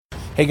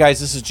Hey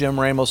guys, this is Jim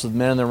Ramos with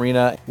Men in the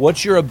Arena.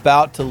 What you're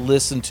about to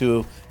listen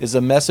to is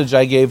a message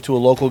I gave to a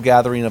local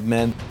gathering of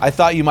men. I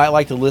thought you might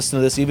like to listen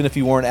to this even if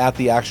you weren't at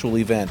the actual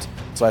event.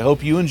 So I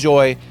hope you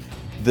enjoy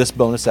this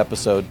bonus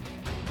episode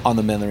on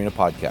the Men in the Arena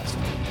podcast.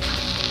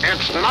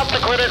 It's not the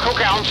critic who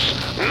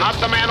counts, not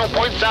the man who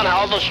points out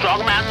how the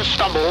strong man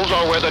stumbles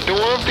or where the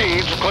doer of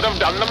deeds could have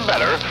done them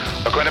better.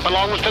 The credit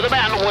belongs to the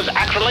man who was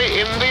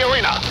actually in the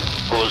arena,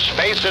 whose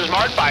face is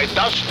marked by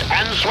dust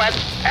and sweat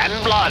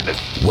and blood.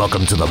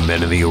 Welcome to the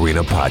Men in the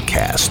Arena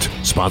podcast,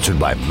 sponsored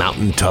by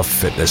Mountain Tough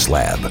Fitness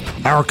Lab.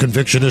 Our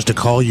conviction is to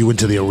call you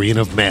into the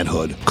arena of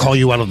manhood, call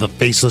you out of the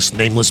faceless,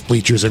 nameless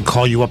bleachers, and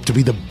call you up to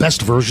be the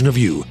best version of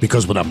you,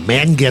 because when a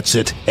man gets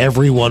it,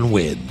 everyone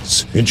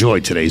wins.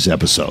 Enjoy today's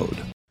episode.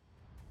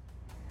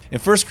 In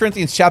 1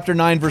 Corinthians chapter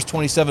 9, verse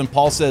 27,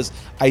 Paul says,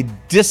 I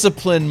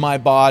discipline my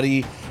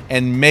body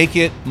and make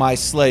it my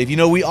slave. You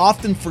know, we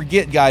often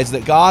forget, guys,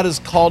 that God has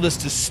called us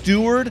to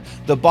steward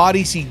the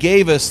bodies he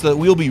gave us so that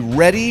we'll be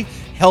ready,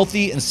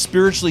 healthy, and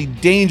spiritually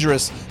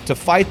dangerous to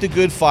fight the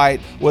good fight,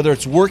 whether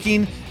it's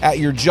working at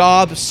your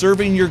job,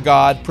 serving your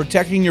God,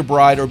 protecting your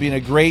bride, or being a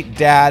great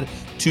dad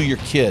to your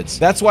kids.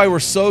 That's why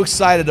we're so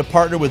excited to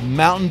partner with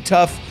Mountain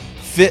Tough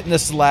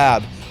Fitness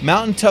Lab.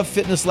 Mountain Tough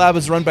Fitness Lab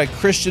is run by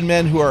Christian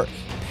men who are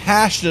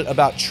passionate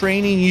about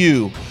training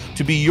you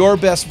to be your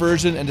best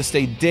version and to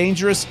stay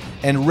dangerous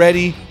and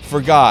ready for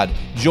God.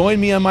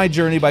 Join me on my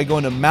journey by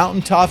going to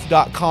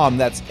mountaintough.com.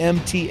 That's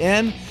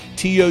MTNTOUGH,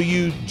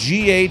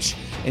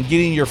 and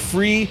getting your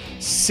free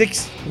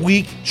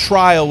 6-week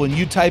trial when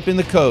you type in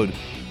the code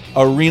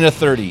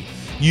ARENA30.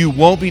 You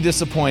won't be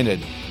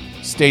disappointed.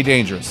 Stay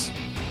dangerous.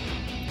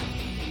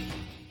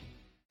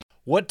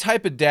 What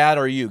type of dad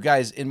are you?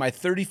 Guys, in my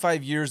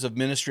 35 years of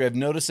ministry, I've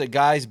noticed that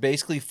guys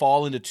basically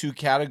fall into 2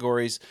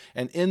 categories.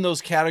 And in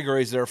those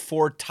categories, there are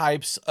 4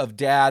 types of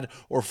dad,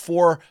 or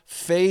 4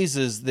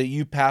 phases that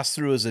you pass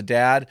through as a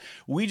dad.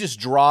 We just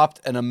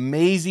dropped an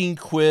amazing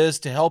quiz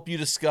to help you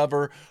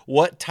discover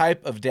what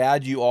type of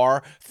dad you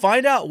are.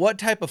 Find out what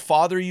type of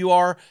father you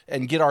are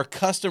and get our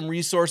custom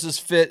resources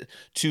fit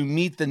to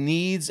meet the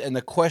needs and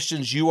the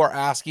questions you are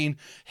asking.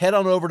 Head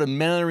on over to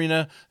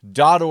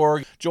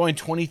menarena.org. Join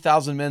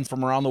 20,000 men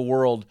from around the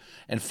world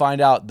and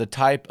find out the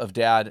type of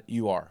dad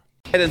you are.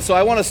 And so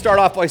I want to start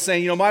off by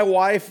saying, you know, my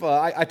wife,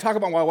 I talk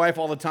about my wife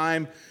all the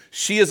time.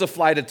 She is a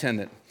flight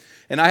attendant.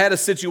 And I had a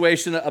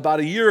situation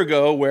about a year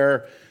ago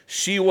where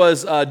she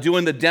was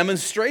doing the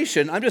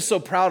demonstration. I'm just so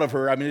proud of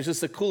her. I mean, it's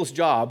just the coolest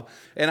job.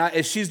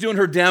 And she's doing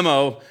her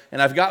demo,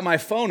 and I've got my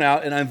phone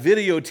out, and I'm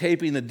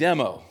videotaping the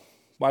demo.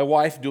 My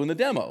wife doing the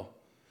demo.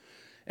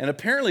 And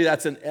apparently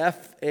that's an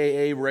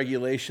FAA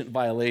regulation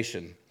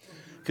violation.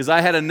 Because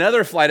I had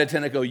another flight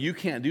attendant go, you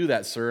can't do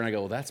that, sir. And I go,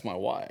 well, that's my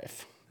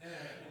wife.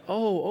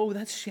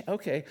 That's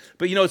okay.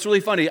 But you know, it's really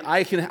funny.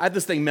 I have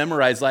this thing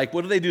memorized. Like,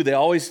 what do? They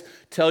always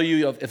tell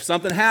you if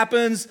something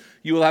happens,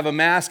 you will have a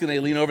mask, and they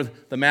lean over,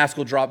 the mask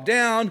will drop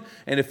down.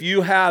 And if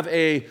you have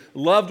a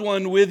loved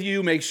one with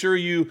you, make sure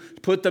you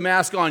put the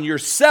mask on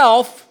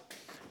yourself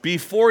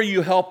before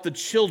you help the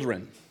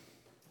children.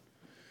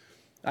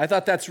 I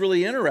thought that's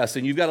really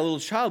interesting. You've got a little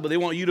child, but they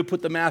want you to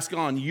put the mask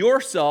on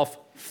yourself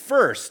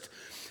first.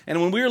 And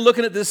when we were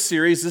looking at this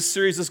series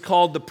is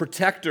called The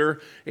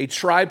Protector, A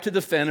Tribe to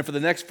Defend. And for the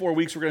next 4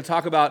 weeks, we're going to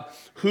talk about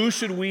who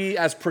should we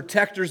as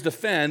protectors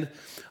defend.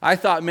 I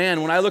thought,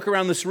 man, when I look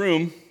around this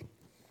room,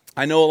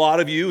 I know a lot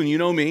of you, and you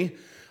know me,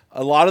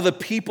 a lot of the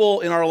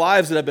people in our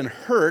lives that have been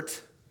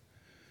hurt,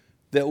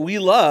 that we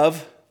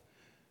love,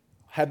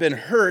 have been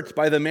hurt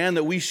by the man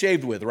that we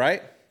shaved with,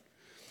 right?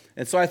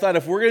 And so I thought,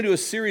 if we're going to do a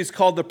series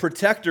called The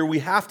Protector, we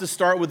have to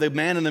start with the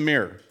man in the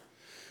mirror.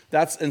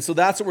 So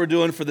that's what we're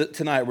doing for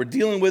tonight. We're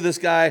dealing with this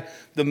guy,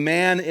 the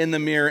man in the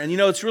mirror. And you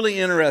know, it's really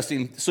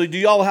interesting. So do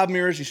you all have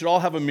mirrors? You should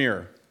all have a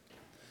mirror.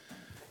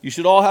 You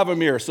should all have a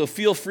mirror. So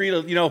feel free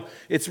to, you know,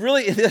 it's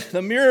really,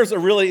 the mirrors are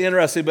really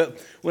interesting.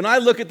 But when I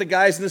look at the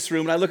guys in this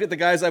room, and I look at the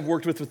guys I've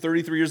worked with for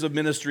 33 years of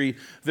ministry,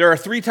 there are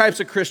 3 types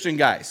of Christian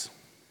guys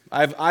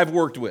I've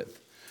worked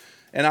with.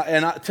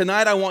 And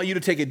tonight I want you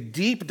to take a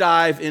deep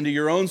dive into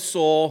your own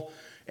soul.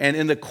 And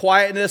in the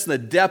quietness and the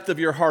depth of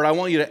your heart, I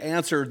want you to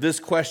answer this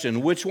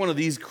question. Which one of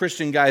these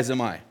Christian guys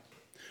am I?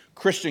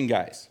 Christian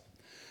guys.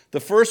 The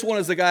first one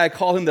is the guy, I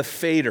call him the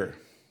fader.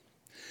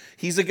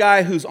 He's a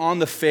guy who's on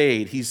the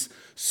fade. He's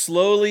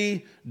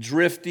slowly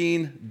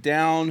drifting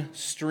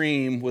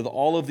downstream with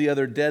all of the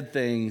other dead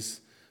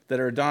things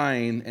that are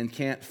dying and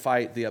can't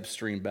fight the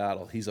upstream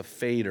battle. He's a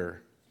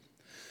fader.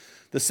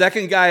 The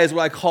second guy is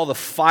what I call the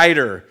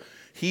fighter.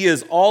 He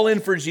is all in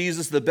for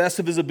Jesus, the best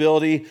of his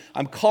ability.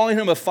 I'm calling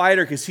him a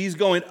fighter because he's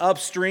going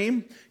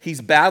upstream.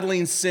 He's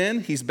battling sin.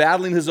 He's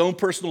battling his own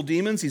personal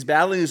demons. He's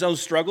battling his own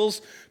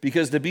struggles,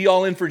 because to be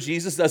all in for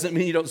Jesus doesn't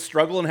mean you don't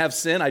struggle and have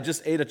sin. I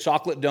just ate a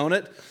chocolate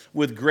donut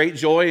with great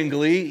joy and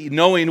glee,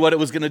 knowing what it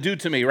was going to do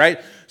to me, right?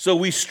 So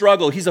we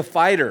struggle. He's a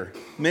fighter.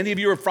 Many of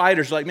you are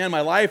fighters. You're like, man,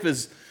 my life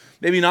is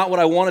maybe not what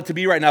I want it to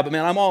be right now, but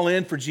man, I'm all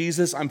in for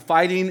Jesus. I'm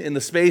fighting in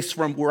the space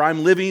from where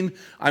I'm living.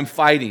 I'm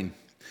fighting.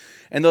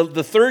 And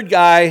the third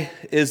guy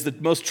is the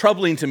most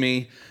troubling to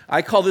me.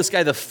 I call this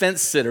guy the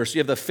fence sitter. So you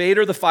have the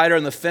fader, the fighter,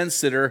 and the fence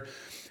sitter,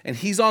 and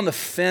he's on the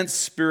fence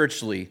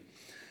spiritually.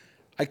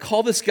 I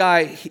call this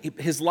guy,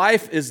 his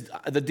life is,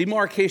 the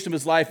demarcation of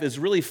his life is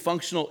really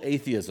functional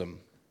atheism.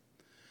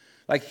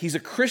 Like, he's a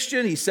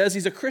Christian, he says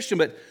he's a Christian,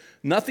 but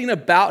nothing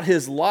about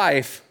his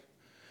life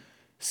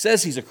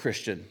says he's a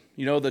Christian.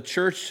 You know, the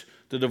church,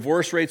 the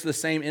divorce rate's the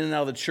same in and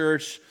out of the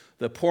church.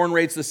 The porn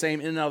rate's the same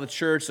in and out of the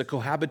church. The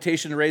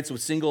cohabitation rates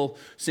with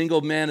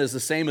single men is the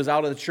same as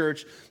out of the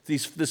church.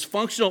 This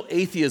functional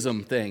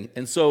atheism thing.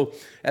 And so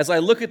as I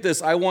look at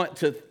this, I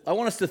want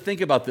us to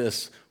think about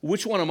this.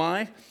 Which one am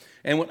I?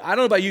 And I don't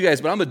know about you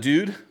guys, but I'm a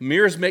dude.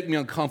 Mirrors make me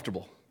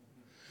uncomfortable.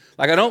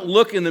 Like, I don't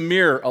look in the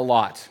mirror a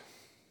lot.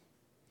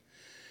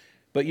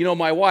 But you know,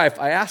 my wife,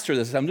 I asked her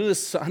this. I'm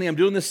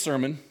doing this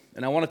sermon,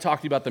 and I want to talk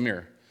to you about the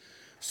mirror.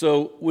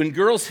 So when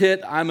girls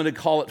hit, I'm going to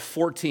call it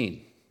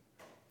 14.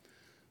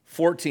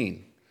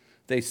 14.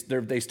 They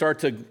start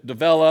to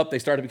develop. They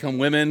start to become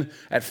women.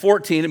 At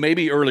 14, it may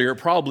be earlier. It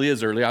probably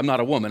is earlier. I'm not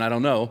a woman. I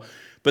don't know.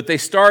 But they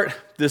start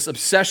this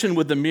obsession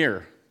with the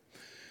mirror.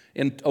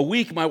 In a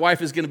week, my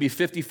wife is going to be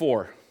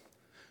 54.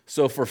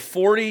 So for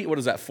 40, what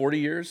is that, 40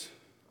 years?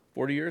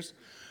 40 years?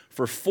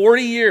 For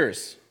 40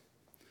 years,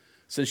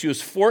 since she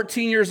was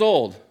 14 years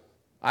old,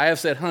 I have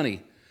said,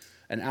 honey,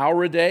 an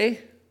hour a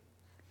day?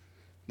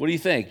 What do you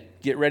think?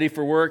 Get ready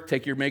for work,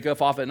 take your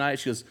makeup off at night.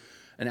 She goes,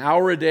 an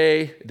hour a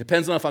day. It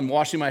depends on if I'm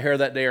washing my hair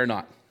that day or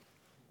not.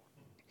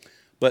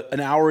 But an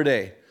hour a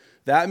day.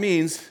 That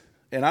means,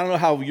 and I don't know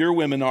how your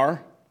women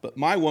are, but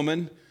my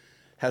woman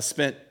has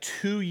spent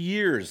 2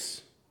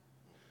 years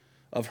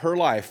of her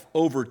life,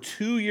 over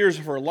 2 years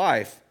of her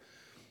life,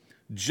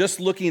 just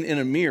looking in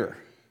a mirror.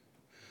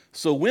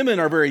 So women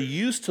are very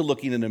used to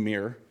looking in a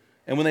mirror,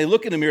 and when they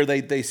look in a mirror,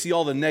 they see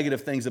all the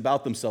negative things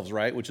about themselves,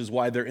 right? Which is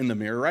why they're in the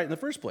mirror, right, in the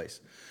first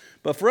place.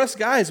 But for us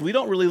guys, we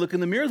don't really look in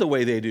the mirror the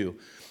way they do.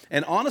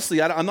 And honestly,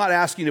 I'm not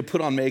asking you to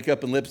put on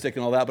makeup and lipstick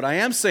and all that, but I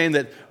am saying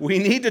that we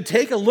need to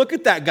take a look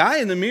at that guy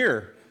in the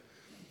mirror.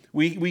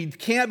 We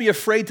can't be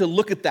afraid to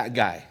look at that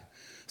guy.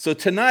 So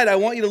tonight, I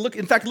want you to look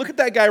at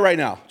that guy right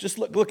now. Just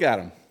look at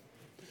him.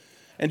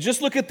 And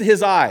just look at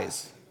his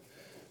eyes.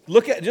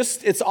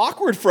 It's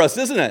awkward for us,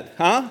 isn't it?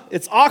 Huh?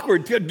 It's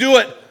awkward. Do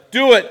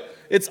it.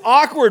 It's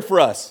awkward for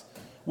us.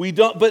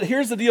 But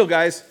here's the deal,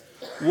 guys.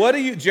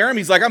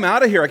 Jeremy's like, I'm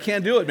out of here. I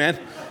can't do it, man.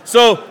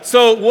 So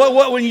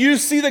when you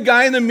see the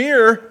guy in the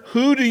mirror,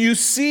 who do you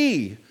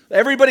see?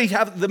 Everybody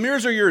the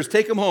mirrors are yours.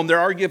 Take them home. They're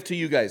our gift to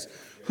you guys.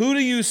 Who do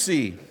you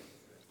see?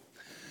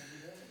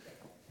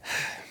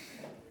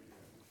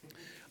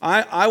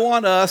 I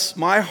want us,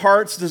 my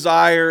heart's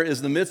desire is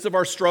in the midst of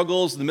our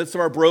struggles, in the midst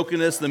of our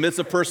brokenness, in the midst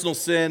of personal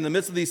sin, in the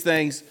midst of these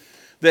things,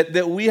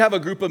 that we have a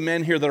group of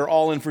men here that are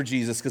all in for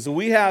Jesus. Because if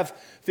we have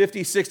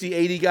 50, 60,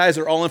 80 guys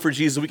that are all in for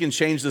Jesus, we can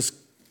change this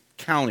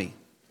county.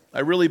 I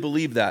really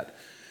believe that.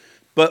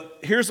 But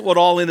here's what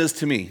all in is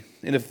to me.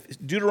 In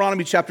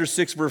Deuteronomy chapter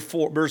 6,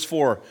 verse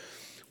 4,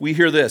 we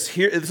hear this.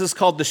 This is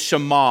called the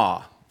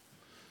Shema.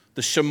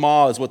 The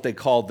Shema is what they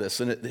called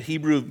this. And the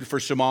Hebrew for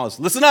Shema is,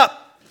 listen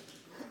up.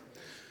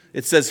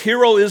 It says,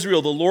 hear, O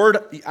Israel, the Lord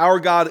our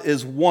God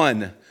is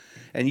one.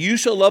 And you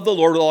shall love the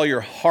Lord with all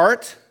your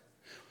heart,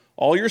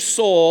 all your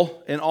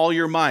soul, and all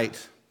your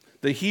might.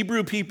 The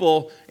Hebrew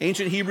people,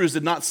 ancient Hebrews,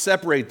 did not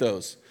separate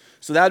those.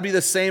 So that would be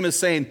the same as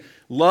saying,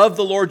 love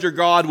the Lord your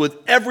God with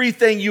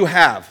everything you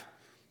have.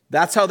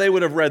 That's how they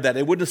would have read that.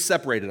 It wouldn't have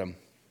separated them.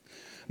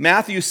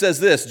 Matthew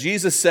says this.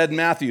 Jesus said in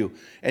Matthew,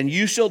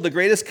 the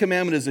greatest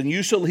commandment is,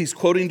 he's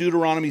quoting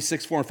Deuteronomy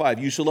 6, 4, and 5.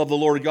 You shall love the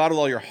Lord God with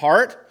all your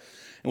heart,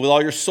 and with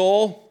all your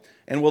soul,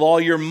 and with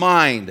all your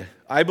mind.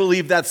 I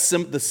believe that's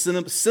the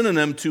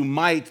synonym to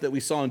might that we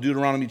saw in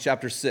Deuteronomy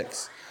chapter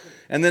 6.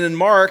 And then in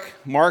Mark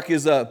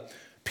is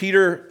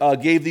Peter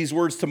gave these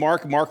words to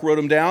Mark. Mark wrote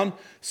them down.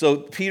 So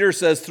Peter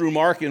says through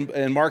Mark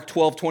in Mark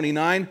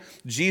 12:29,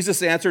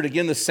 Jesus answered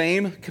again the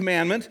same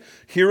commandment.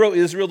 Hear, O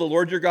Israel, the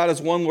Lord your God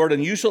is one Lord,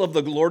 and you shall love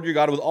the Lord your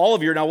God with all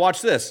of your, now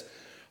watch this,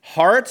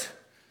 heart,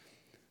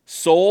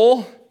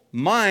 soul,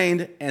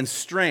 mind, and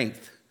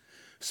strength.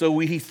 So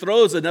he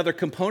throws another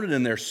component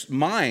in there,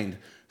 mind.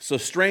 So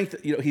strength,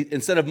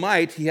 instead of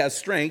might, he has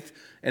strength,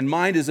 and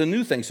mind is a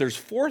new thing. So there's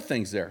 4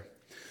 things there.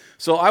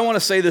 So I want to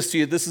say this to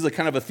you. This is a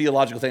kind of a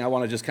theological thing I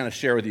want to just kind of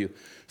share with you.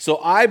 So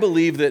I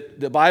believe that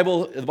the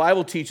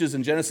Bible teaches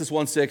in Genesis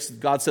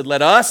 1:6, God said,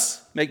 let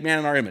us make man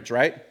in our image,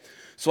 right?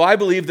 So I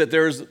believe that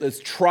there's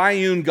this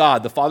triune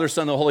God, the Father,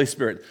 Son, and the Holy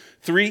Spirit.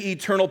 3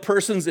 eternal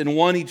persons in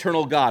 1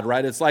 eternal God,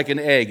 right? It's like an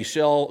egg,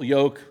 shell,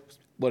 yolk,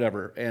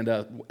 whatever, and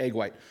egg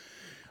white.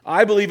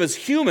 I believe as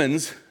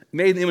humans,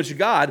 made in the image of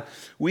God,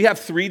 we have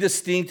 3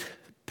 distinct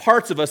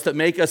parts of us that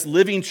make us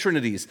living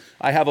trinities.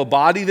 I have a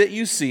body that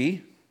you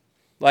see,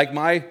 like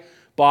my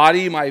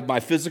body, my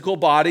physical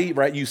body,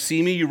 right? You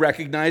see me, you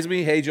recognize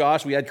me. Hey,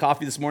 Josh, we had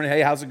coffee this morning.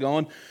 Hey, how's it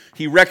going?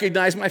 He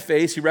recognized my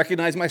face. He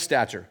recognized my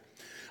stature.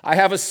 I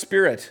have a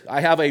spirit. I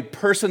have a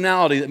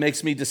personality that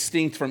makes me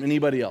distinct from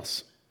anybody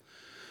else,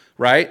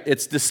 right?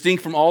 It's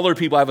distinct from all other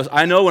people.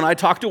 I know when I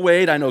talk to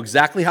Wade, I know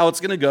exactly how it's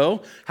going to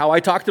go, how I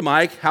talk to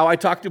Mike, how I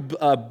talk to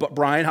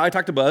Brian, how I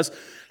talk to Buzz,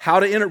 how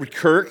to interact with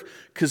Kirk,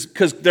 because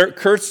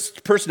Kurt's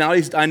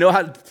personalities, I know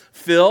how to,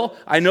 Phil,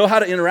 I know how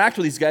to interact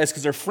with these guys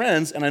because they're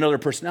friends and I know their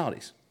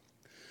personalities.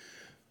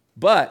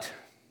 But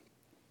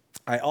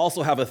I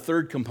also have a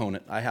third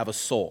component. I have a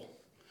soul,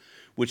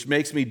 which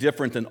makes me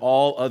different than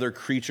all other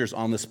creatures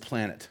on this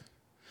planet.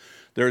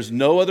 There is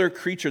no other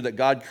creature that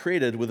God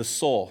created with a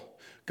soul.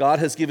 God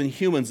has given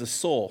humans a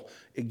soul.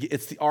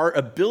 It's our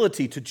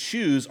ability to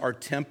choose our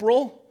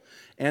temporal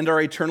and our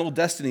eternal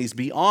destinies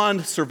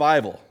beyond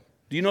survival.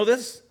 Do you know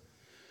this?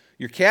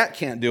 Your cat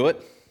can't do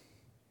it.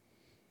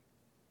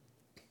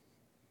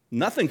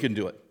 Nothing can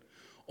do it.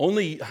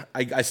 Only,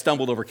 I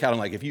stumbled over cat. I'm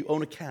like, if you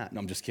own a cat. No,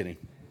 I'm just kidding.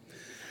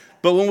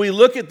 But when we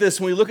look at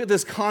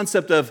this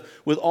concept of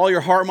with all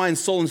your heart, mind,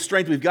 soul, and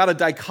strength, we've got a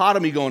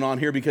dichotomy going on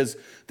here because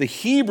the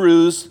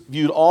Hebrews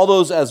viewed all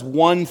those as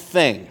one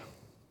thing,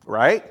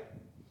 right?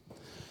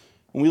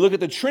 When we look at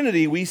the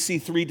Trinity, we see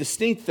three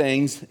distinct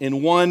things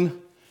in one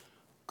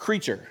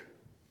creature.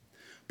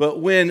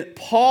 But when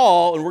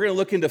Paul, and we're going to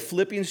look into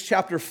Philippians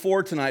chapter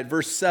 4 tonight,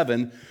 verse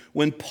 7,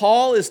 when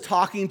Paul is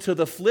talking to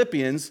the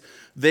Philippians,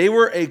 they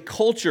were a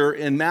culture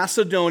in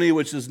Macedonia,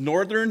 which is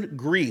northern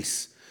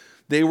Greece.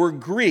 They were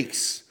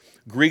Greeks.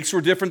 Greeks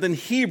were different than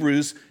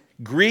Hebrews.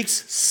 Greeks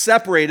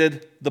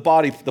separated the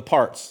body, the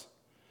parts.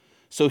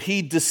 So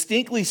he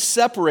distinctly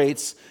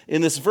separates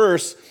in this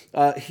verse,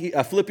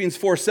 Philippians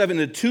 4:7,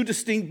 into two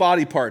distinct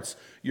body parts,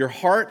 your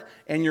heart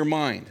and your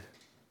mind.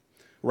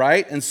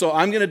 Right? And so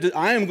I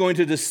am going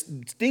to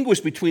distinguish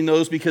between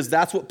those because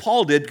that's what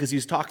Paul did because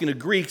he's talking to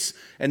Greeks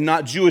and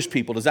not Jewish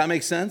people. Does that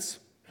make sense?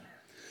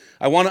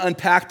 I want to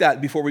unpack that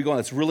before we go on.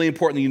 It's really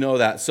important that you know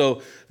that.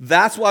 So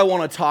that's what I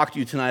want to talk to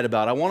you tonight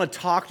about. I want to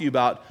talk to you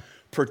about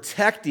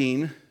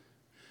protecting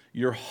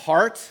your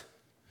heart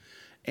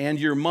and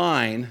your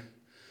mind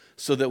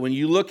so that when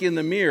you look in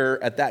the mirror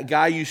at that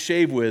guy you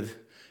shave with,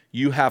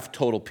 you have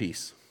total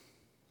peace.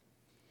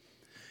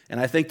 And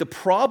I think the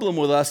problem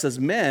with us as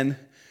men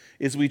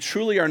is we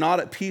truly are not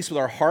at peace with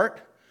our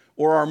heart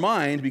or our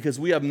mind because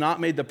we have not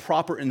made the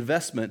proper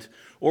investment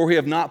or we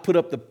have not put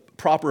up the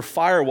proper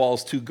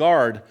firewalls to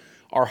guard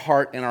our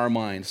heart and our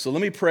mind. So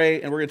let me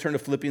pray, and we're going to turn to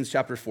Philippians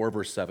chapter 4,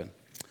 verse 7.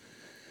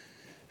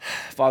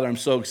 Father, I'm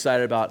so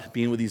excited about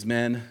being with these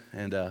men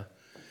and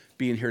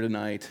being here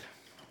tonight.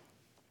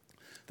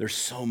 There's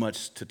so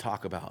much to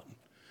talk about.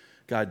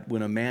 God,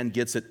 when a man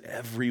gets it,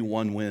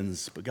 everyone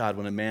wins. But God,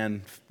 when a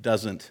man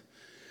doesn't,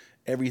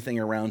 everything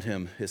around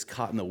him is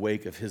caught in the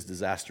wake of his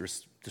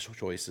disastrous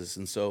choices.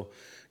 And so,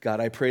 God,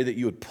 I pray that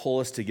you would pull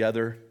us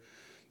together,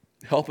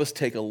 help us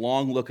take a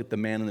long look at the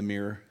man in the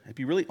mirror, and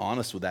be really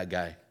honest with that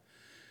guy.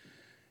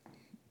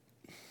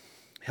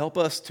 Help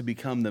us to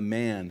become the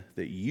man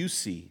that you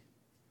see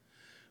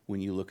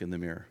when you look in the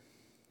mirror.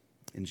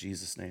 In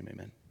Jesus' name,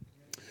 amen.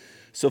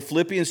 So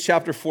Philippians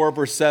chapter 4,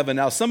 verse 7.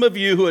 Now, some of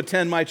you who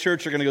attend my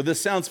church are going to go, this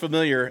sounds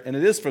familiar, and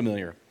it is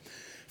familiar.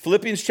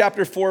 Philippians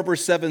chapter 4,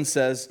 verse 7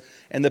 says,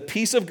 and the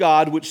peace of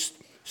God, which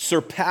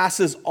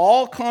surpasses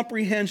all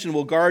comprehension,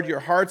 will guard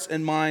your hearts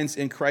and minds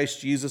in Christ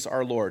Jesus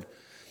our Lord.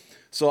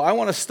 So I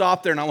want to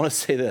stop there and I want to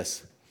say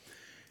this.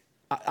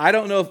 I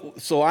don't know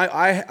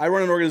I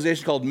run an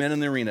organization called Men in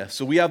the Arena.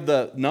 So we have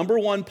the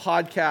 #1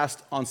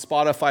 podcast on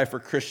Spotify for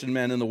Christian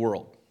men in the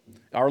world,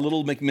 our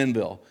little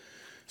McMinnville.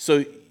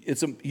 So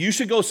you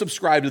should go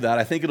subscribe to that.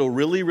 I think it'll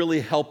really, really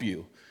help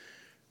you.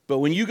 But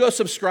when you go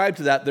subscribe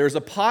to that, there's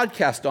a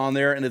podcast on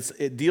there, and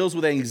it deals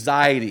with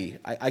anxiety.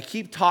 I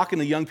keep talking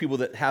to young people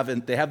that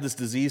they have this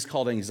disease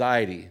called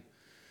anxiety.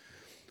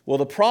 Well,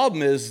 the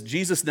problem is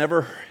Jesus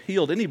never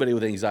healed anybody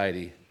with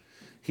anxiety.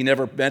 He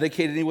never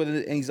medicated anyone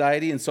with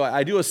anxiety. And so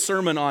I do a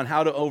sermon on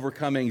how to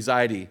overcome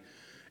anxiety.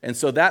 And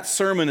so that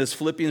sermon is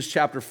Philippians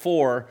chapter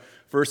 4,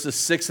 verses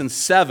 6 and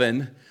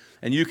 7.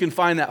 And you can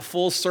find that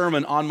full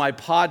sermon on my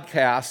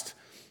podcast.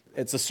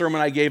 It's a sermon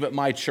I gave at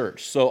my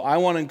church. So I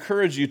want to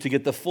encourage you to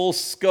get the full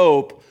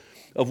scope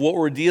of what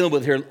we're dealing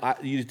with here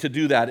to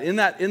do that. In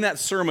that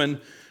sermon,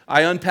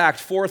 I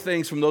unpacked 4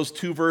 things from those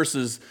 2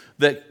 verses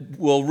that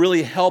will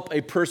really help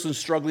a person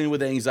struggling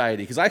with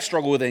anxiety, because I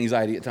struggle with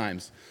anxiety at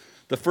times.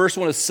 The first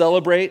one is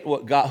celebrate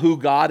who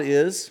God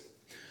is.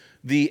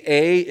 The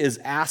A is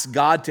ask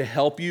God to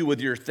help you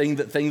with your thing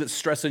that's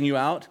stressing you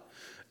out.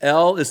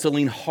 L is to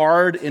lean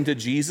hard into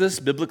Jesus.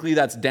 Biblically,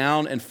 that's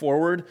down and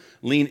forward.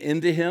 Lean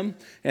into him.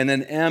 And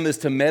then M is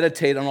to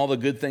meditate on all the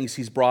good things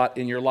he's brought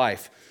in your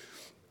life.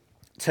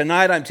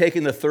 Tonight, I'm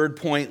taking the third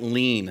point,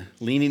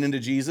 leaning into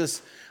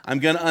Jesus. I'm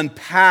going to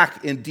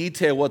unpack in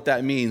detail what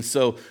that means.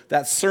 So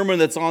that sermon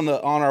that's on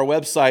our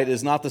website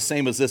is not the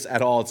same as this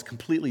at all. It's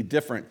completely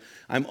different.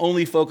 I'm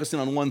only focusing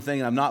on one thing,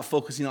 and I'm not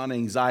focusing on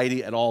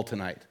anxiety at all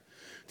tonight.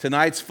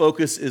 Tonight's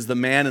focus is the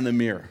man in the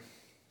mirror.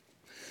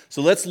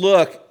 So let's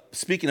look.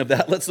 Speaking of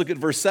that, let's look at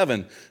verse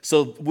 7.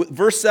 So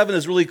verse 7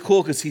 is really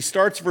cool because he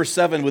starts verse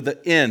 7 with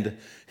the end.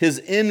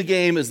 His end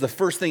game is the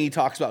first thing he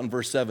talks about in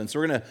verse 7. So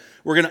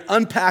we're going to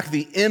unpack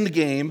the end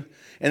game,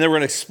 And then we're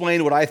going to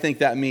explain what I think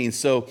that means.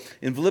 So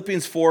in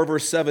Philippians 4,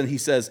 verse 7, he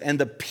says, and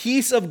the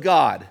peace of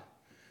God,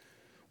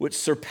 which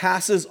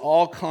surpasses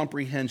all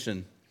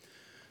comprehension.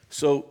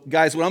 So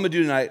guys, what I'm going to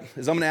do tonight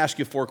is I'm going to ask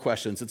you 4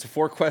 questions. It's a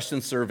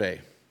 4-question survey.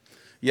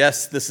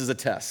 Yes, this is a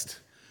test.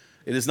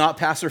 It is not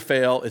pass or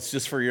fail. It's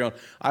just for your own.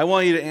 I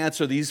want you to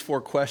answer these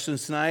 4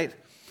 questions tonight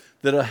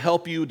that'll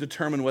help you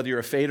determine whether you're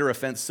a fader, a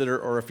fence sitter,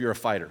 or if you're a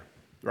fighter,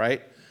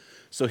 right?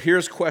 So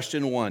here's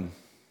question 1.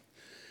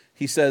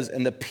 He says,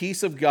 and the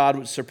peace of God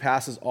which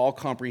surpasses all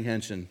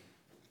comprehension.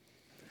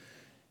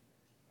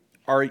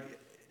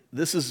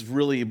 This is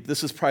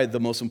probably the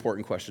most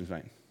important question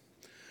tonight.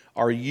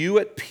 Are you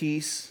at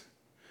peace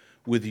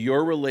with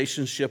your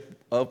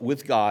relationship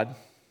with God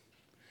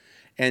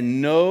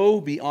and know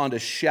beyond a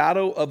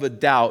shadow of a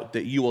doubt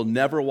that you will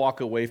never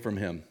walk away from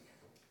him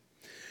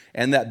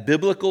and that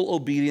biblical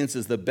obedience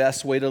is the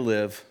best way to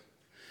live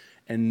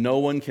and no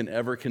one can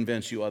ever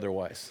convince you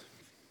otherwise?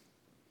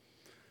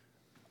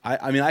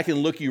 I mean, I can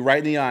look you right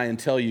in the eye and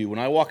tell you, when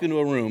I walk into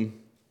a room,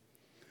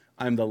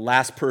 I'm the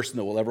last person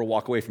that will ever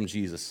walk away from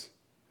Jesus.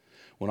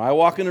 When I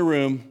walk in a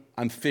room,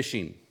 I'm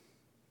fishing.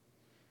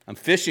 I'm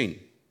fishing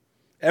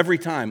every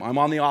time. I'm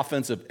on the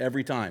offensive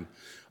every time.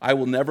 I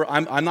will never,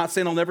 I'm not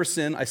saying I'll never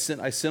sin. I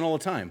sin all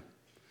the time.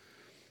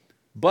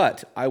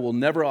 But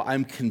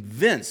I'm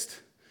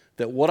convinced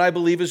that what I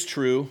believe is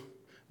true,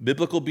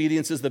 biblical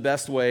obedience is the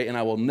best way, and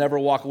I will never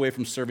walk away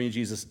from serving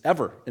Jesus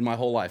ever in my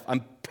whole life.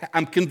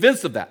 I'm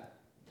convinced of that.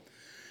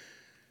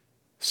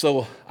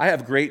 So I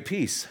have great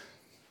peace.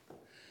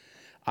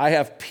 I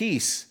have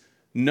peace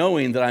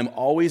knowing that I'm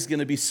always going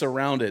to be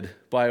surrounded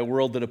by a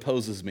world that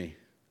opposes me.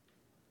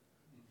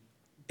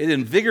 It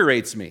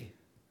invigorates me.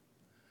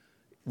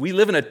 We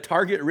live in a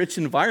target-rich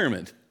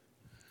environment,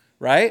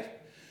 right?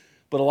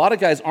 But a lot of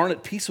guys aren't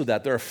at peace with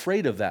that. They're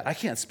afraid of that. I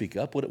can't speak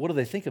up. What do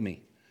they think of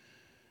me?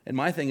 And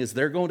my thing is,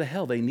 they're going to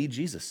hell. They need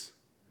Jesus.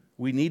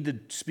 We need to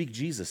speak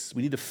Jesus.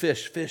 We need to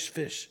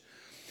fish.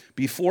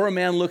 Before a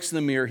man looks in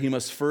the mirror, he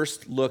must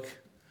first look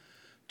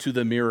to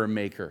the mirror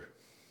maker.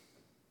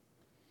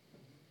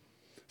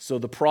 So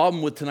the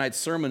problem with tonight's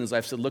sermon is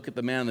I've said, look at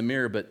the man in the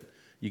mirror, but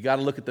you got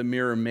to look at the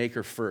mirror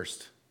maker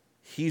first.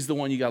 He's the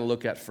one you got to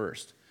look at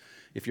first.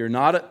 If you're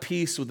not at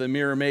peace with the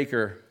mirror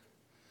maker,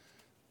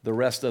 the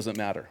rest doesn't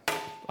matter.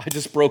 I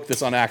just broke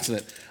this on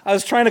accident. I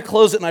was trying to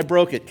close it and I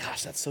broke it.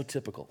 Gosh, that's so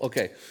typical.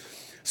 Okay.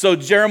 So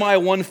Jeremiah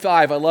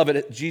 1:5, I love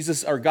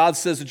it. God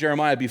says to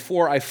Jeremiah,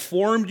 before I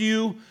formed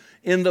you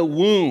in the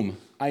womb,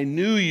 I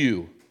knew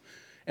you.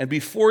 And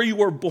before you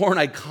were born,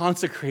 I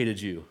consecrated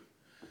you.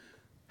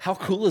 How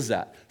cool is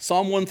that?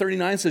 Psalm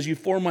 139 says, you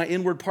formed my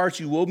inward parts.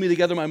 You wove me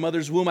together in my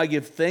mother's womb. I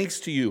give thanks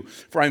to you,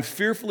 for I'm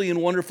fearfully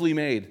and wonderfully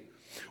made.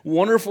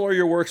 Wonderful are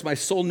your works. My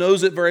soul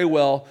knows it very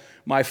well.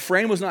 My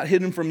frame was not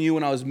hidden from you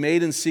when I was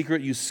made in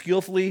secret. You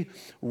skillfully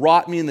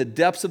wrought me in the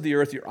depths of the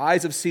earth. Your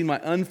eyes have seen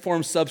my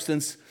unformed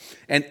substance.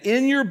 And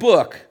in your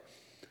book,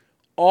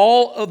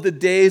 all of the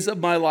days of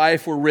my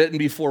life were written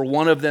before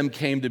one of them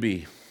came to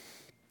be.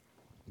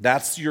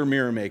 That's your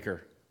mirror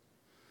maker.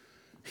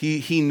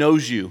 He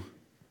knows you.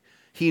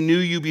 He knew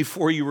you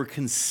before you were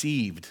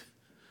conceived.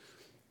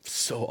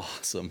 So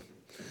awesome.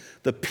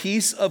 The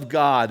peace of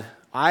God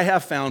I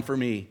have found for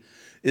me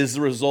is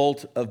the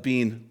result of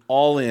being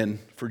all in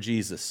for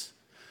Jesus.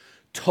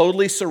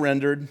 Totally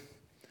surrendered,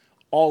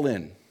 all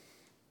in.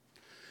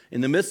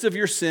 In the midst of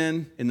your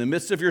sin, in the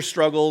midst of your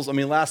struggles, I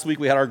mean, last week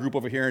we had our group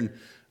over here and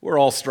we're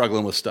all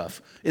struggling with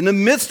stuff. In the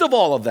midst of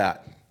all of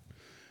that,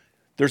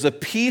 there's a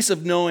peace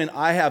of knowing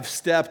I have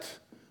stepped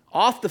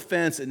off the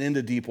fence and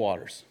into deep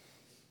waters.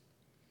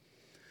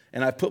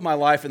 And I've put my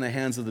life in the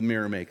hands of the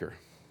mirror maker.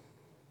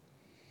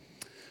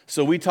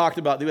 So we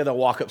had a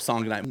walk-up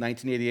song tonight,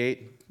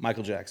 1988,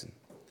 Michael Jackson.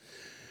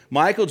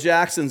 Michael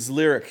Jackson's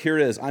lyric, here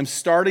it is. I'm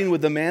starting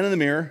with the man in the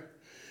mirror.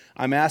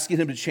 I'm asking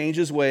him to change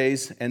his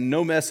ways, and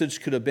no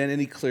message could have been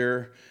any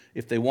clearer.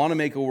 If they want to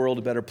make a world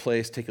a better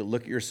place, take a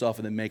look at yourself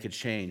and then make a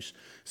change.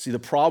 See, the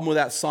problem with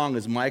that song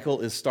is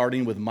Michael is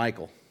starting with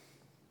Michael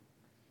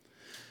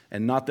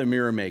and not the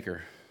mirror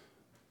maker.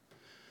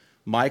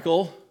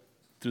 Michael,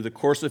 through the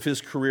course of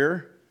his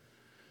career,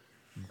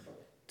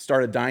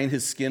 started dyeing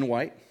his skin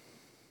white,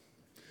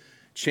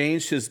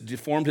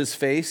 deformed his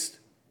face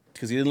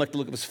because he didn't like the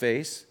look of his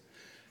face,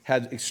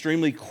 had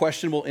extremely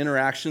questionable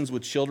interactions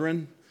with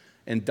children,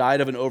 and died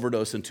of an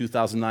overdose in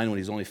 2009 when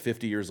he was only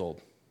 50 years old.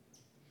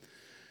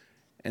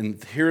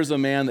 And here's a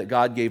man that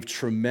God gave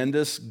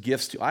tremendous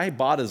gifts to. I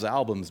bought his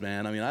albums,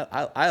 man. I mean,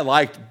 I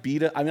liked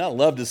Beat. I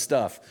loved his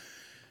stuff.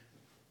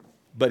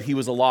 But he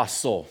was a lost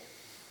soul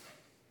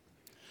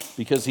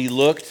because he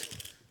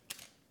looked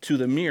to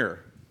the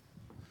mirror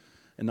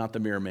and not the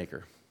mirror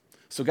maker.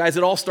 So guys,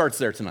 it all starts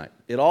there tonight.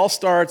 It all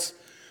starts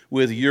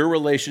with your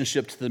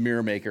relationship to the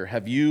mirror maker.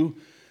 Have you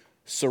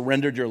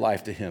surrendered your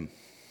life to him?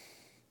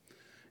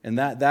 And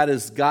that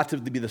has got to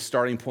be the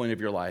starting point of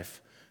your life,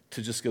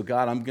 to just go,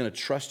 God, I'm going to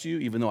trust you,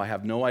 even though I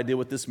have no idea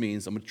what this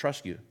means. I'm going to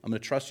trust you. I'm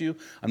going to trust you.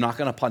 I'm not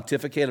going to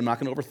pontificate. I'm not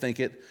going to overthink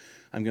it.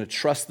 I'm going to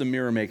trust the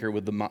mirror maker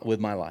with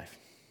my life.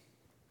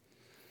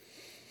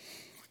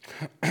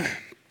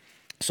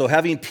 So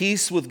having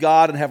peace with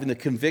God and having the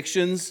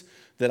convictions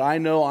that I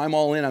know I'm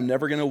all in, I'm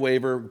never going to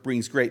waver,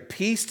 brings great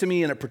peace to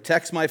me, and it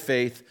protects my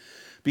faith,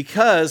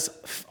 because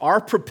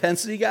our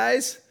propensity,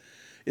 guys,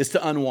 is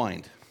to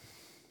unwind.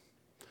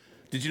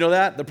 Did you know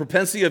that? The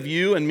propensity of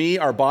you and me,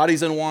 our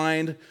bodies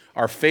unwind,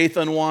 our faith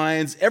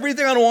unwinds,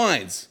 everything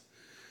unwinds.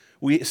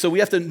 So we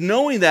have to,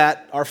 knowing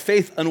that our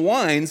faith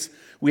unwinds,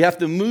 we have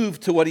to move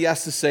to what he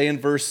has to say in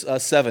verse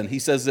 7. He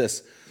says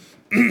this,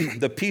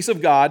 the peace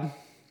of God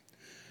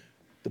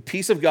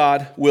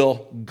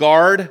will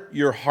guard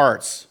your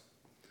hearts.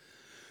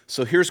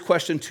 So here's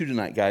question 2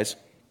 tonight, guys.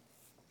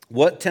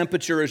 What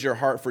temperature is your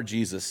heart for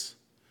Jesus?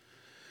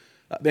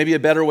 Maybe a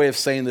better way of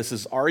saying this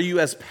is, are you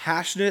as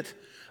passionate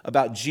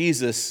about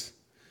Jesus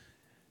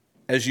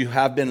as you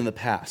have been in the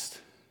past?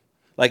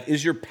 Like,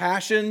 is your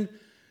passion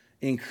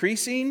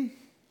increasing,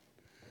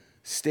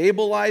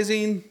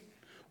 stabilizing,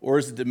 or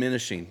is it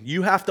diminishing?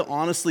 You have to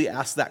honestly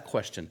ask that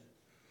question.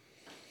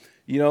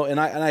 You know, and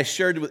I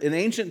shared in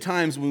ancient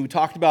times when we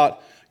talked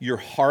about your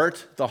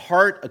heart, the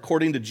heart,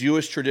 according to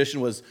Jewish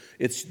tradition,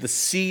 it's the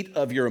seat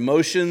of your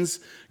emotions,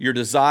 your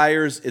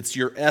desires, it's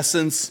your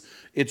essence,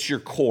 it's your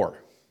core.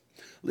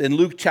 In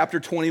Luke chapter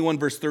 21,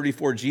 verse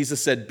 34,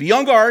 Jesus said, "Be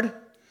on guard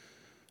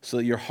so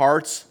that your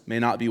hearts may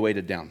not be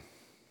weighted down."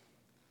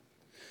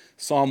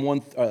 Psalm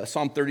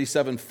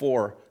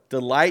 37:4,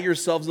 "Delight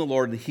yourselves in the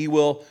Lord, and he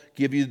will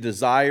give you the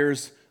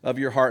desires of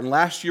your heart." And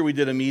last year we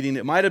did a meeting.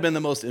 It might have been the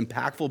most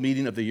impactful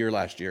meeting of the year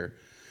last year.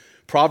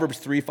 Proverbs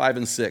 3, 5,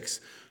 and 6.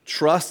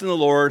 "Trust in the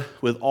Lord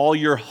with all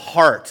your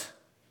heart,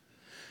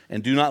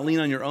 and do not lean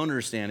on your own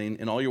understanding.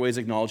 In all your ways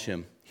acknowledge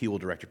him. He will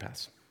direct your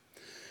paths."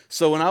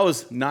 So when I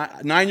was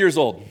 9 years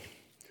old,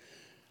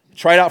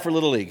 tried out for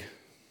Little League.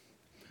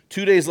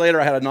 2 days later,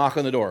 I had a knock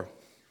on the door.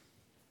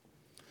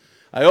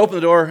 I opened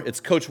the door. It's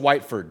Coach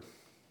Whiteford,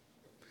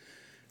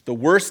 the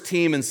worst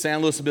team in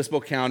San Luis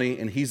Obispo County,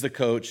 and he's the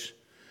coach.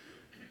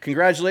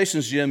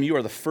 "Congratulations, Jim. You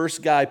are the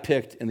first guy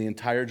picked in the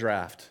entire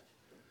draft,"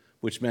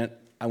 which meant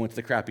I went to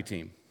the crappy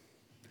team.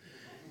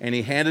 And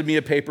he handed me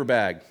a paper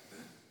bag.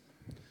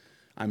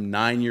 I'm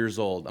 9 years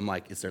old. I'm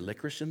like, is there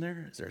licorice in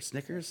there? Is there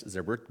Snickers? Is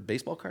there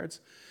baseball cards?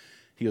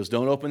 He goes,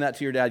 "Don't open that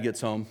till your dad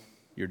gets home.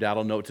 Your dad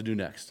will know what to do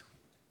next."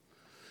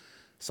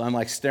 So I'm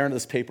like staring at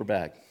this paper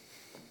bag.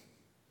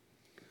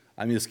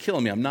 I mean, it's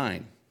killing me. I'm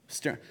 9.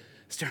 Staring.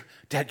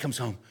 Dad comes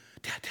home.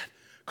 Dad,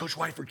 Coach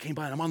Whiteford came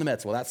by and I'm on the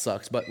Mets. Well, that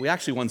sucks, but we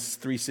actually won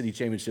 3 city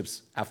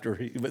championships after.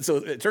 So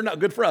it turned out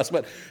good for us.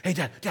 But hey,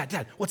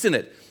 Dad, what's in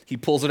it? He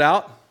pulls it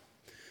out.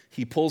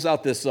 He pulls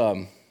out this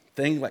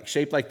thing like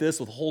shaped like this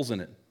with holes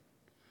in it.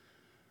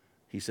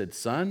 He said,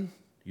 "Son,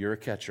 you're a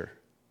catcher."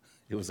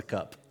 It was a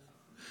cup.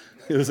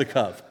 It was a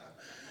cup.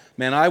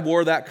 Man, I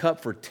wore that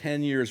cup for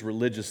 10 years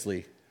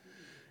religiously.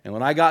 And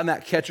when I got in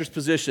that catcher's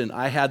position,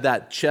 I had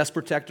that chest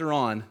protector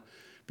on,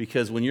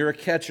 because when you're a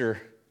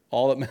catcher,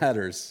 all that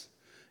matters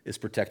is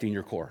protecting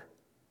your core.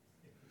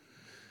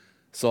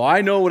 So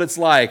I know what it's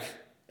like.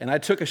 And I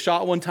took a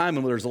shot one time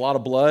and there was a lot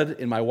of blood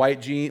in my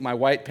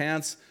white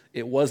pants.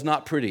 It was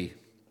not pretty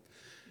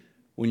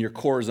when your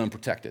core is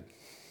unprotected.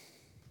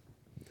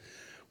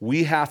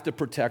 We have to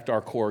protect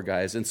our core,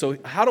 guys. And so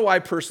how do I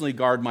personally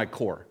guard my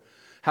core?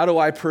 How do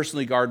I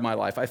personally guard my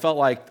life? I felt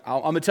like,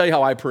 I'm going to tell you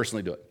how I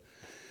personally do it.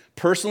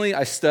 Personally,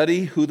 I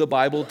study who the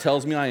Bible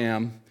tells me I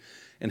am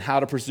and how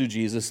to pursue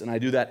Jesus, and I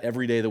do that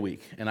every day of the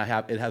week. And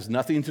it has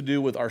nothing to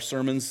do with our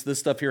sermons. This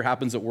stuff here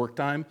happens at work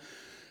time.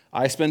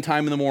 I spend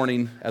time in the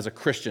morning as a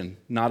Christian,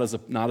 not as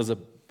a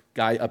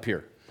guy up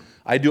here.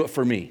 I do it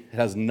for me. It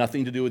has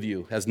nothing to do with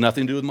you. It has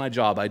nothing to do with my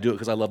job. I do it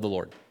because I love the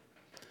Lord.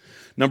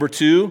 Number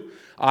 2,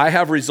 I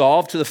have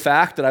resolved to the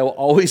fact that I will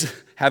always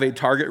have a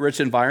target-rich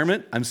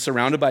environment. I'm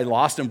surrounded by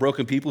lost and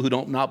broken people who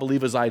don't not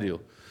believe as I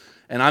do.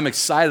 And I'm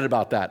excited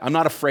about that. I'm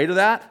not afraid of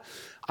that.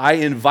 I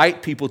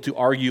invite people to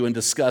argue and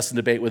discuss and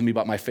debate with me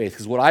about my faith,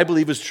 because what I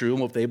believe is true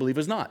and what they believe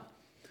is not.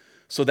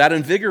 So that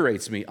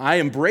invigorates me. I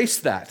embrace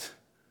that.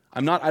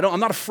 I'm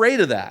not afraid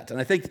of that. And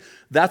I think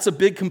that's a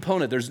big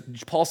component.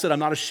 Paul said, "I'm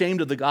not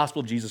ashamed of the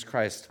gospel of Jesus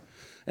Christ."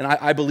 And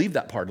I believe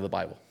that part of the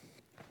Bible.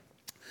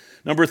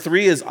 Number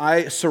 3 is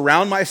I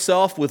surround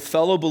myself with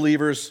fellow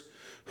believers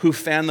who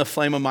fan the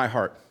flame of my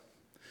heart.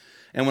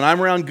 And when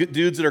I'm around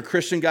dudes that are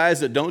Christian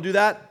guys that don't do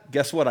that,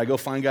 guess what? I go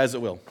find guys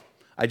that will.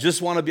 I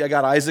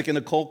got Isaac and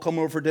Nicole coming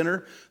over for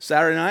dinner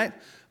Saturday night.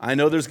 I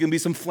know there's going to be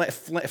some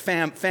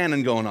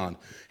fanning going on.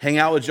 Hang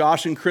out with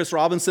Josh and Chris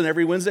Robinson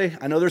every Wednesday.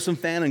 I know there's some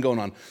fanning going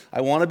on.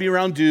 I want to be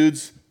around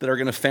dudes that are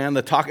going to fan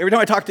the talk. Every time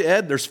I talk to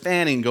Ed, there's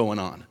fanning going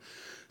on.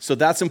 So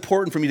that's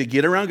important for me to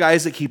get around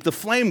guys that keep the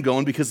flame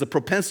going, because the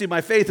propensity of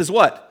my faith is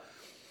what?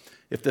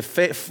 If the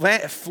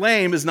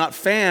flame is not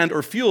fanned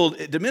or fueled,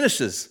 it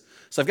diminishes.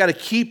 So I've got to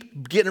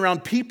keep getting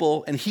around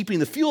people and heaping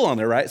the fuel on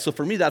there, right? So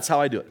for me, that's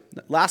how I do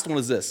it. Last one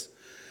is this.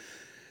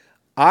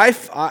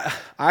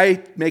 I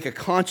make a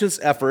conscious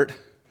effort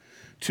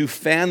to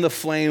fan the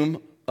flame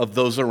of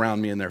those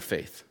around me in their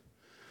faith.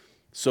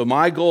 So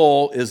my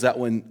goal is that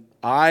when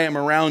I am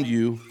around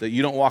you, that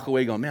you don't walk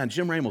away going, "Man,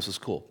 Jim Ramos is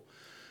cool."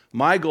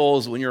 My goal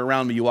is when you're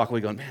around me, you walk away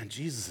going, man,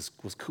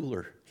 was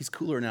cooler. He's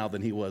cooler now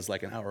than he was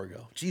like an hour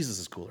ago. Jesus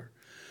is cooler.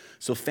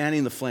 So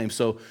fanning the flame.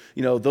 So,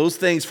 those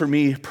things for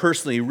me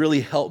personally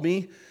really help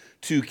me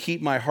to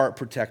keep my heart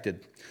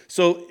protected.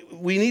 So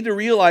we need to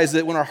realize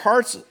that when our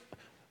hearts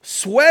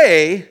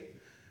sway,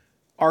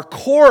 our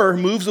core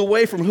moves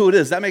away from who it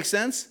is. That makes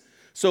sense?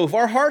 So if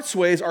our heart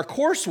sways, our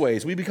core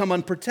sways. We become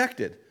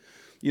unprotected.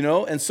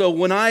 And so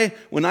when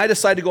I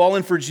decide to go all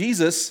in for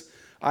Jesus,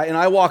 and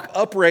I walk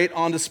upright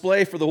on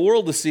display for the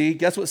world to see,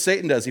 guess what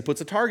Satan does? He puts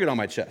a target on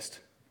my chest.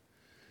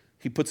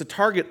 He puts a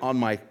target on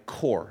my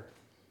core.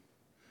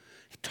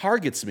 He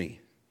targets me.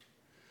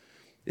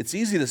 It's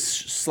easy to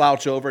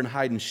slouch over and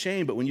hide in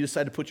shame, but when you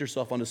decide to put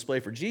yourself on display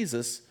for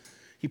Jesus,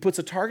 he puts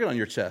a target on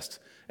your chest.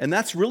 And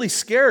that's really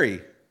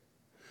scary,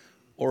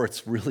 or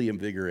it's really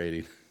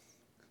invigorating.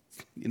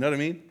 You know what I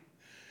mean?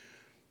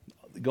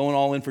 Going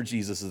all in for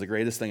Jesus is the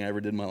greatest thing I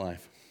ever did in my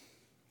life.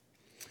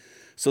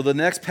 So the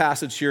next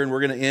passage here, and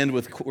we're going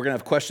to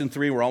have question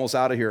 3. We're almost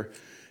out of here.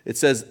 It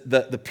says,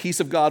 the peace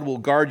of God will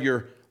guard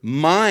your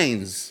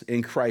minds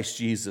in Christ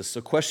Jesus.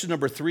 So question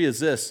number 3 is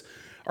this.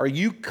 Are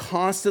you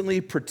constantly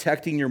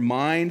protecting your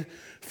mind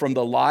from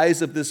the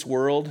lies of this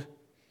world?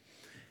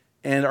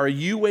 And are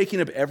you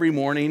waking up every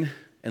morning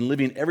and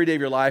living every day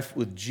of your life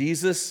with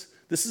Jesus?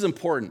 This is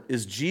important.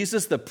 Is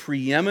Jesus the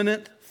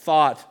preeminent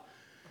thought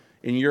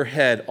in your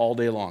head all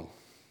day long?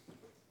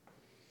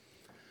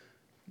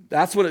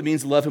 That's what it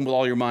means to love him with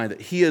all your mind,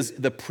 that he is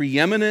the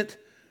preeminent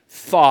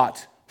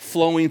thought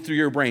flowing through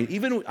your brain.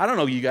 Even, I don't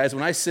know you guys,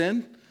 when I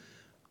sin,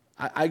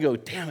 I go,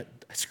 damn it,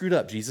 I screwed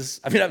up, Jesus.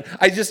 I mean,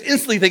 I just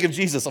instantly think of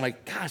Jesus. I'm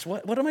like, gosh,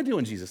 what am I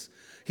doing, Jesus?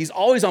 He's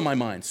always on my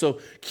mind.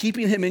 So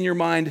keeping him in your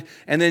mind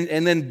and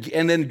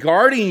then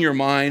guarding your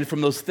mind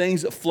from those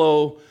things that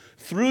flow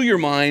through your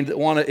mind that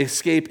want to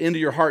escape into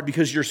your heart,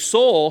 because your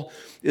soul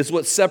is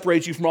what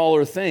separates you from all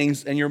other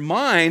things, and your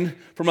mind,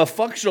 from a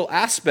functional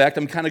aspect,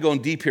 I'm kind of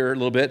going deep here a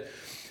little bit,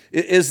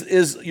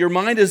 is your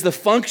mind is the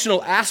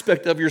functional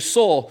aspect of your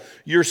soul.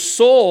 Your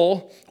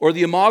soul, or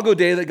the imago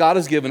Dei that God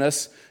has given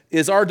us,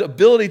 is our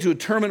ability to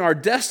determine our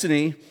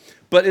destiny,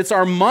 but it's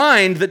our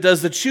mind that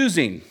does the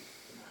choosing.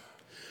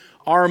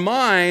 Our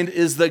mind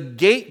is the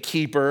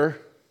gatekeeper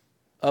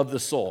of the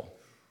soul.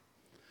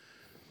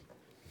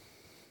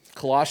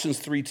 Colossians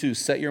 3:2,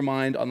 set your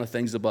mind on the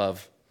things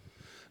above,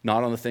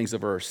 not on the things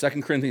of earth.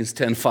 2 Corinthians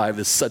 10:5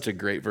 is such a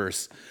great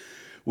verse.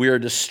 We are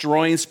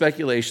destroying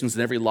speculations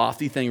and every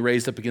lofty thing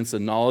raised up against the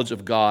knowledge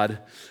of God,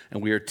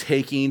 and we are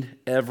taking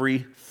every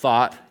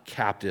thought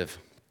captive.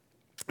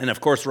 And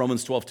of course,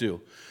 Romans 12:2,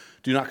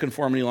 do not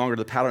conform any longer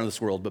to the pattern of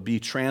this world, but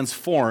be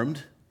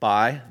transformed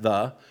by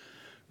the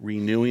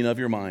renewing of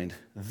your mind.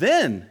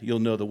 Then you'll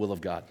know the will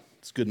of God.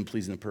 It's good and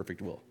pleasing and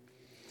perfect will.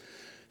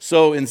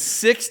 So in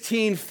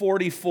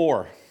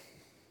 1644,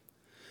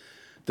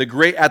 in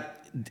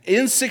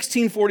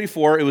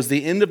 1644, it was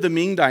the end of the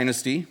Ming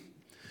Dynasty,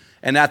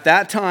 and at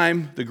that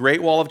time, the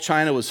Great Wall of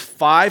China was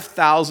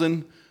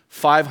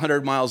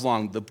 5,500 miles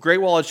long. The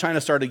Great Wall of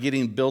China started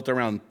getting built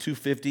around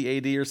 250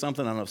 AD or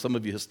something. I don't know if some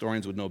of you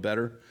historians would know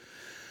better.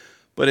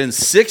 But in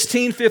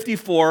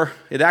 1654,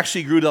 it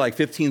actually grew to like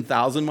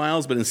 15,000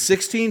 miles, but in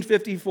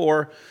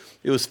 1654,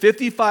 it was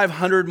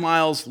 5,500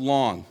 miles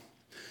long.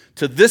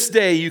 To this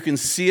day, you can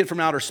see it from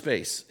outer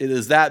space. It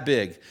is that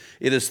big.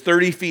 It is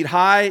 30 feet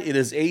high, it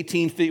is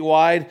 18 feet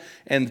wide,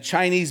 and the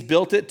Chinese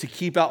built it to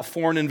keep out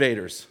foreign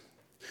invaders.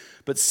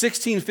 But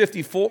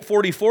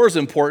 1644 is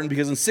important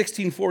because in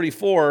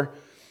 1644,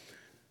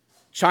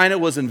 China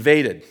was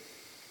invaded.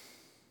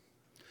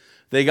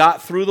 They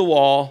got through the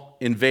wall,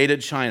 invaded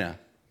China.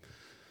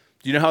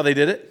 Do you know how they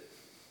did it?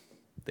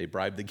 They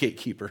bribed the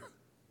gatekeeper.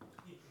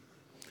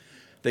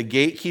 The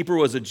gatekeeper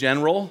was a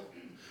general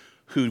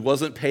who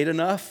wasn't paid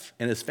enough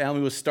and his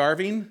family was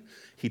starving.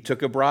 He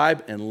took a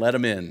bribe and let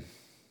him in.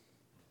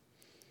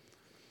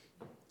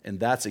 And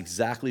that's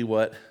exactly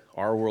what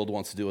our world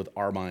wants to do with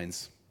our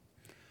minds.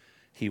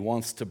 He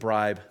wants to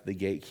bribe the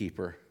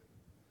gatekeeper.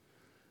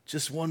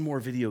 Just one more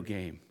video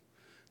game.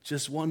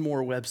 Just one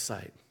more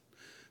website.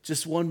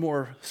 Just one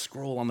more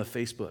scroll on the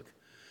Facebook.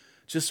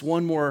 Just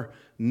one more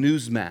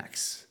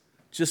Newsmax.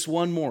 Just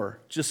one more,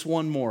 just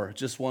one more,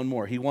 just one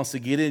more. He wants to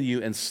get in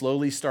you and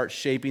slowly start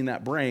shaping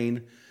that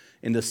brain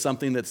into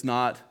something that's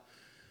not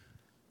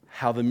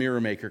how the mirror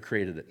maker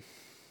created it.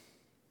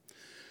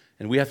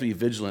 And we have to be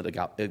vigilant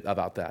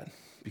about that,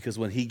 because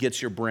when he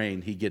gets your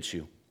brain, he gets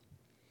you.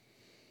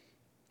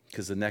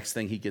 Because the next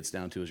thing he gets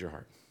down to is your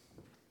heart.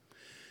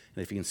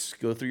 And if he can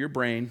go through your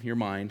brain, your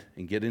mind,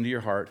 and get into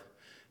your heart,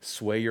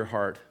 sway your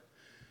heart,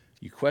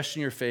 you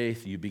question your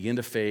faith, you begin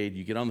to fade,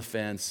 you get on the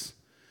fence,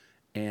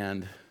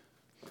 and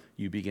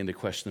you begin to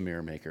question the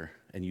mirror maker,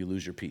 and you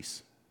lose your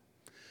peace.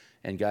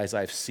 And guys,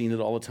 I've seen it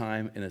all the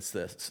time, and it's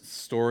the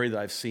story that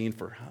I've seen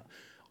for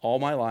all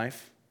my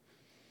life.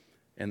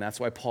 And that's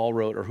why Paul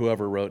wrote, or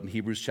whoever wrote in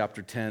Hebrews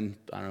chapter 10,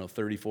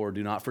 34,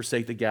 do not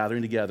forsake the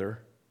gathering together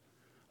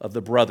of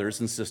the brothers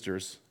and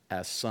sisters,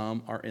 as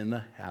some are in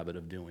the habit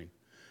of doing.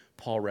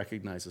 Paul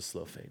recognizes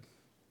slow fade.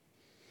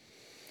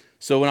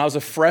 So when I was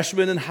a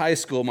freshman in high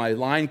school, my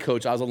line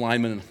coach, I was a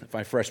lineman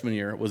my freshman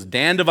year, was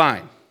Dan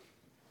Devine.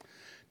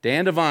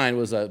 Dan Devine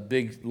was a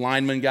big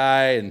lineman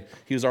guy, and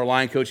he was our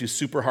line coach. He was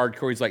super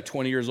hardcore. He's like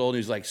 20 years old. He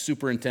was like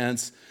super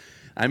intense.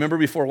 I remember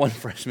before one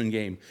freshman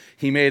game,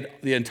 he made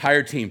the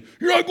entire team,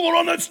 you're not going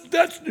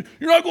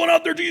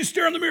out there till you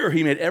stare in the mirror.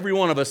 He made every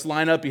one of us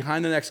line up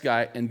behind the next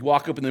guy and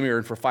walk up in the mirror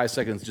and for 5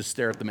 seconds just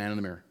stare at the man in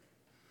the mirror.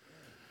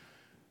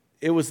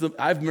 I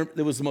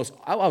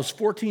was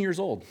 14 years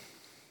old.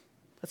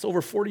 That's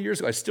over 40 years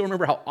ago. I still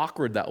remember how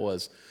awkward that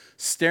was,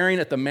 staring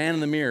at the man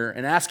in the mirror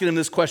and asking him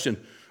this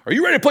question, are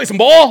you ready to play some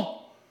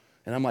ball?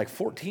 And I'm like,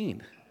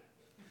 14.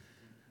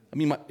 I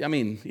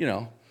mean, you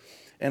know.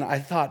 And I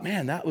thought,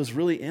 man, that was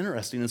really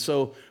interesting. And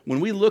so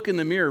when we look in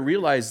the mirror,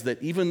 realize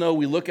that even though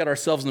we look at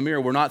ourselves in the mirror,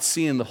 we're not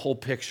seeing the whole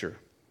picture.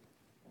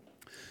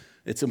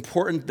 It's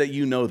important that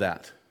you know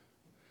that.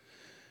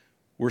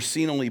 We're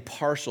seeing only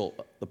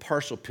the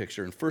partial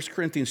picture. In 1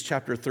 Corinthians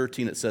chapter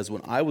 13, it says,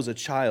 when I was a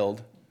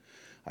child,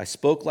 I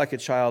spoke like a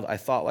child, I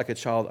thought like a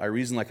child, I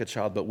reasoned like a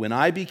child. But when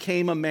I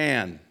became a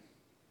man,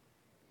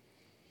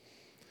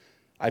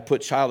 I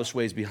put childish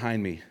ways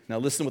behind me. Now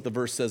listen to what the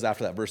verse says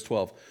after that, verse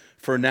 12.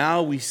 For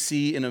now we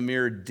see in a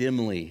mirror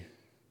dimly,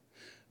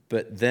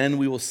 but then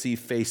we will see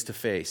face to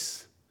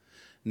face.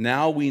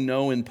 Now we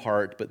know in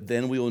part, but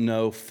then we will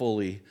know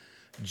fully,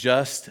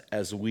 just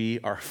as we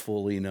are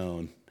fully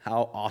known.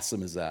 How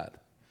awesome is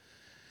that?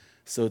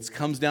 So it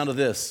comes down to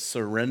this,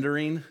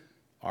 surrendering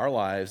our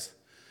lives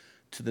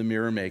to the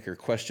mirror maker.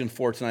 Question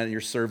 4 tonight in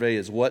your survey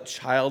is, what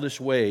childish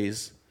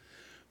ways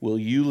will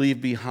you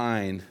leave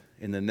behind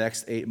in the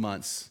next 8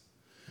 months?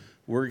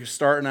 We're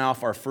starting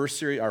off our first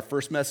series, our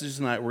first message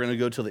tonight. We're going to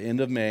go till the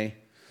end of May.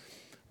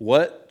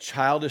 What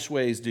childish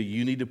ways do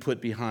you need to put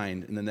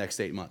behind in the next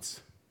 8 months?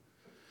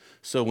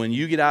 So when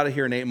you get out of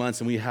here in 8 months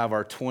and we have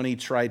our 20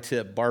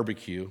 tri-tip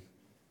barbecue,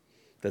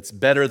 that's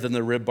better than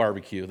the rib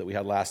barbecue that we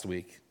had last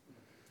week.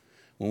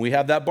 When we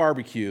have that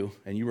barbecue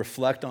and you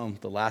reflect on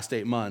the last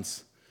 8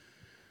 months,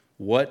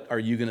 what are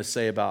you going to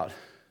say about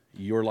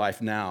your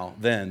life now,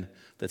 then,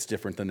 that's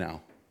different than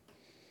now?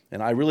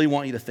 And I really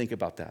want you to think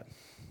about that.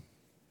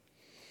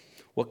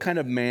 What kind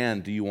of man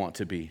do you want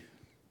to be?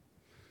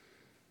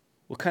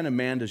 What kind of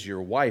man does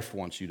your wife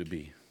want you to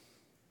be?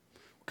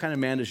 What kind of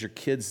man does your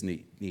kids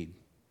need?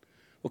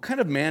 What kind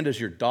of man does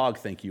your dog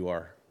think you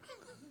are?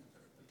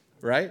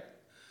 Right?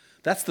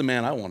 That's the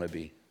man I want to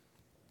be.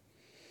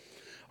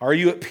 Are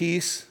you at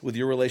peace with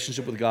your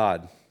relationship with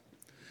God?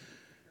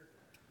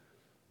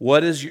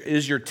 What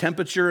is your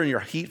temperature and your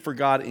heat for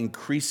God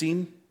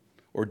increasing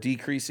or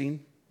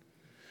decreasing?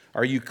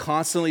 Are you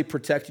constantly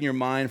protecting your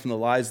mind from the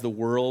lies the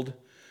world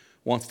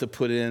wants to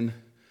put in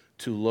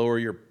to lower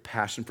your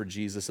passion for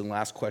Jesus? And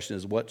last question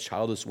is, what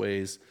childish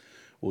ways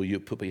will you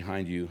put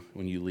behind you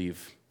when you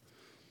leave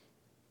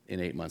in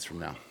 8 months from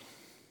now?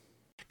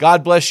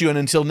 God bless you, and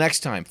until next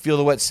time, feel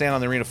the wet sand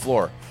on the arena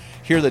floor.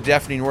 Hear the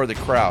deafening roar of the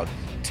crowd.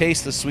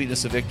 Taste the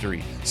sweetness of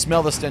victory.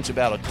 Smell the stench of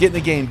battle. Get in the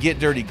game, get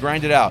dirty,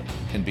 grind it out,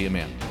 and be a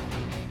man.